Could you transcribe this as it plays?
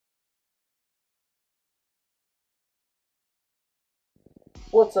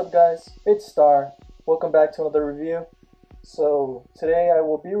What's up guys, it's Star. Welcome back to another review. So today I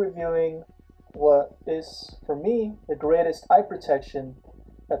will be reviewing what is, for me, the greatest eye protection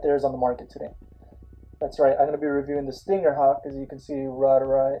that there is on the market today. That's right, I'm going to be reviewing the Stingerhawk, as you can see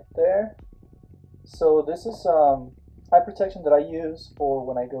right there. So this is eye protection that I use for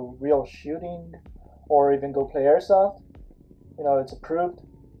when I go real shooting or even go play airsoft. You know, it's approved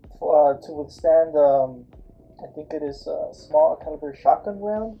to withstand I think it is a small caliber shotgun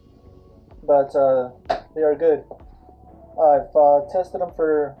round, but they are good. I've tested them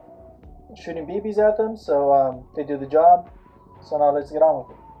for shooting BBs at them, so they do the job. So now let's get on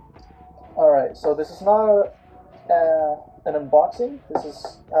with it. Alright, so this is not an unboxing. This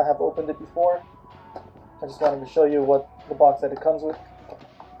is, I have opened it before. I just wanted to show you what the box that it comes with.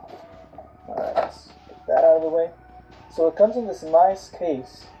 Alright, let's get that out of the way. So it comes in this nice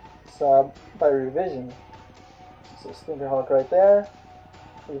case. It's by Revision. So Stingerhawk right there,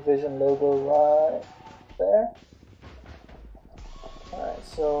 Revision logo right there. Alright,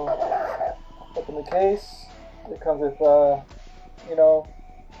 so open the case. It comes with, you know,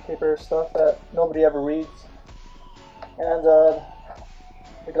 paper stuff that nobody ever reads. And the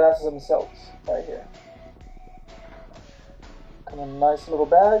glasses themselves right here. Come in a nice little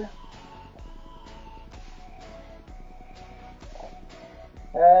bag.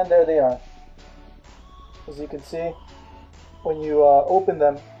 And there they are. As you can see, when you open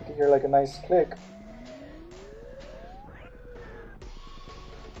them, you can hear like a nice click,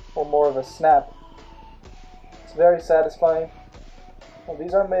 or more of a snap. It's very satisfying. Well,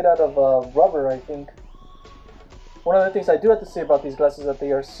 these are made out of rubber, I think. One of the things I do have to say about these glasses is that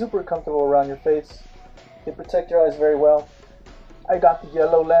they are super comfortable around your face. They protect your eyes very well. I got the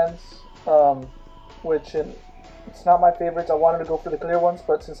yellow lens, which it's not my favorite. I wanted to go for the clear ones,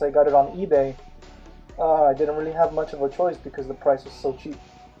 but since I got it on eBay, I didn't really have much of a choice because the price was so cheap.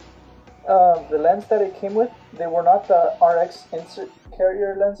 The lens that it came with, they were not the RX insert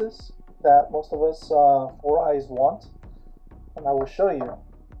carrier lenses that most of us 4-eyes want, and I will show you.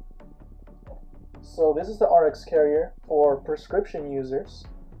 So this is the RX carrier for prescription users.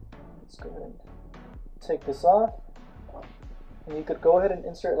 Let's go ahead and take this off, and you could go ahead and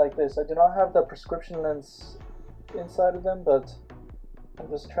insert it like this. I do not have the prescription lens inside of them, but I'm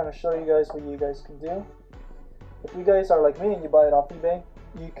just trying to show you guys what you guys can do. If you guys are like me and you buy it off eBay,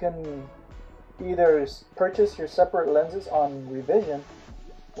 you can either purchase your separate lenses on Revision,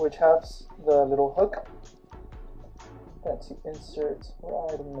 which has the little hook that you insert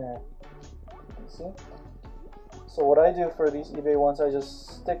right in there. You can see. So what I do for these eBay ones, I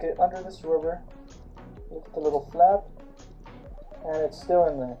just stick it under this rubber, lift the little flap, and it's still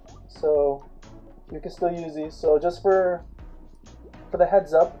in there. So you can still use these. So just for the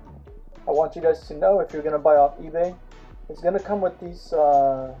heads up, I want you guys to know, if you're gonna buy off eBay, it's gonna come with these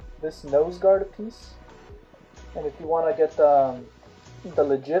this nose guard piece, and if you want to get the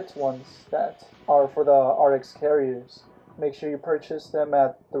legit ones that are for the RX carriers, make sure you purchase them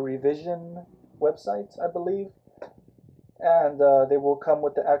at the Revision website, I believe, and they will come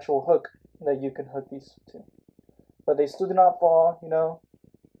with the actual hook that you can hook these to. But they still do not fall, you know,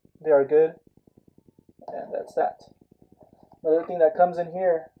 they are good, and that's that. Another thing that comes in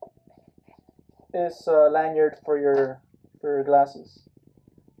here is a lanyard for your glasses.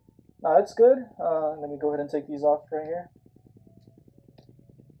 Now it's good. Let me go ahead and take these off right here.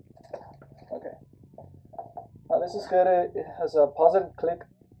 Okay. Now this is good. It has a positive click.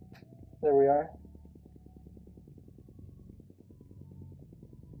 There we are.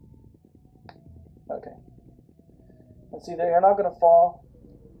 Okay. Let's see, they're not gonna fall.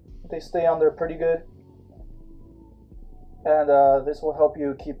 They stay on there pretty good. And this will help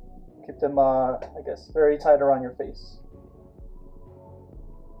you keep them, I guess, very tight around your face.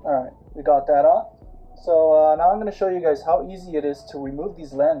 Alright, we got that off. So now I'm going to show you guys how easy it is to remove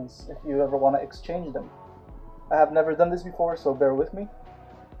these lenses if you ever want to exchange them. I have never done this before, so bear with me.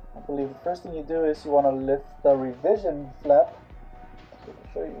 I believe the first thing you do is you want to lift the Revision flap. So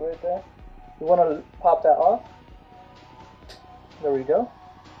I'll show you right there. You want to pop that off. There we go.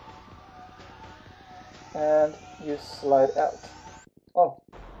 And you slide out. Oh,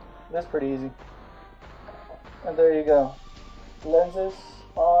 that's pretty easy. And there you go. Lenses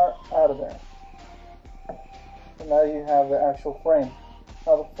are out of there. And now you have the actual frame.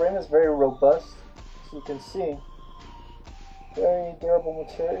 Now the frame is very robust, as you can see. Very durable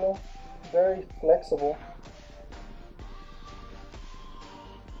material, very flexible.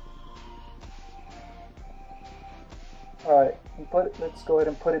 Alright, let's go ahead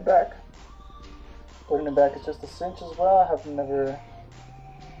and put it back. Putting it back is just a cinch as well. I have never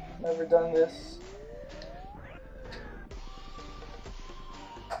done this.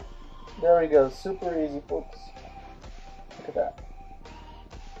 There we go, super easy, folks. Look at that.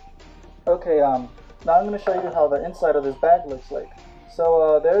 Okay, now I'm going to show you how the inside of this bag looks like.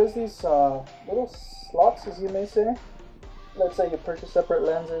 So there's these little slots, as you may say. Let's say you purchase separate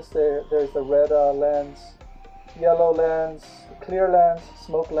lenses. There's the red lens, yellow lens, clear lens,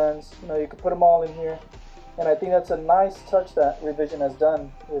 smoke lens. You know, you can put them all in here. And I think that's a nice touch that Revision has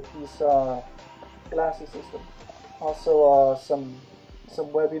done with these glasses system. Also some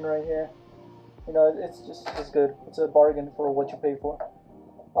webbing right here. You know, it's just good. It's a bargain for what you pay for.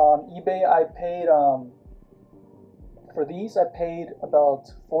 On eBay, I paid for these. I paid about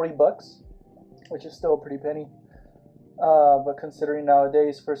 40 bucks, which is still a pretty penny. But considering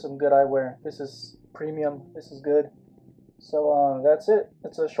nowadays for some good eyewear, this is premium. This is good. So that's it.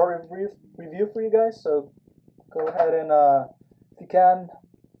 It's a short review for you guys. So go ahead and if you can,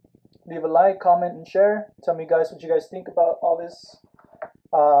 leave a like, comment, and share. Tell me guys what you guys think about all this.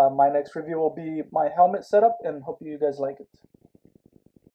 My next review will be my helmet setup, and hope you guys like it.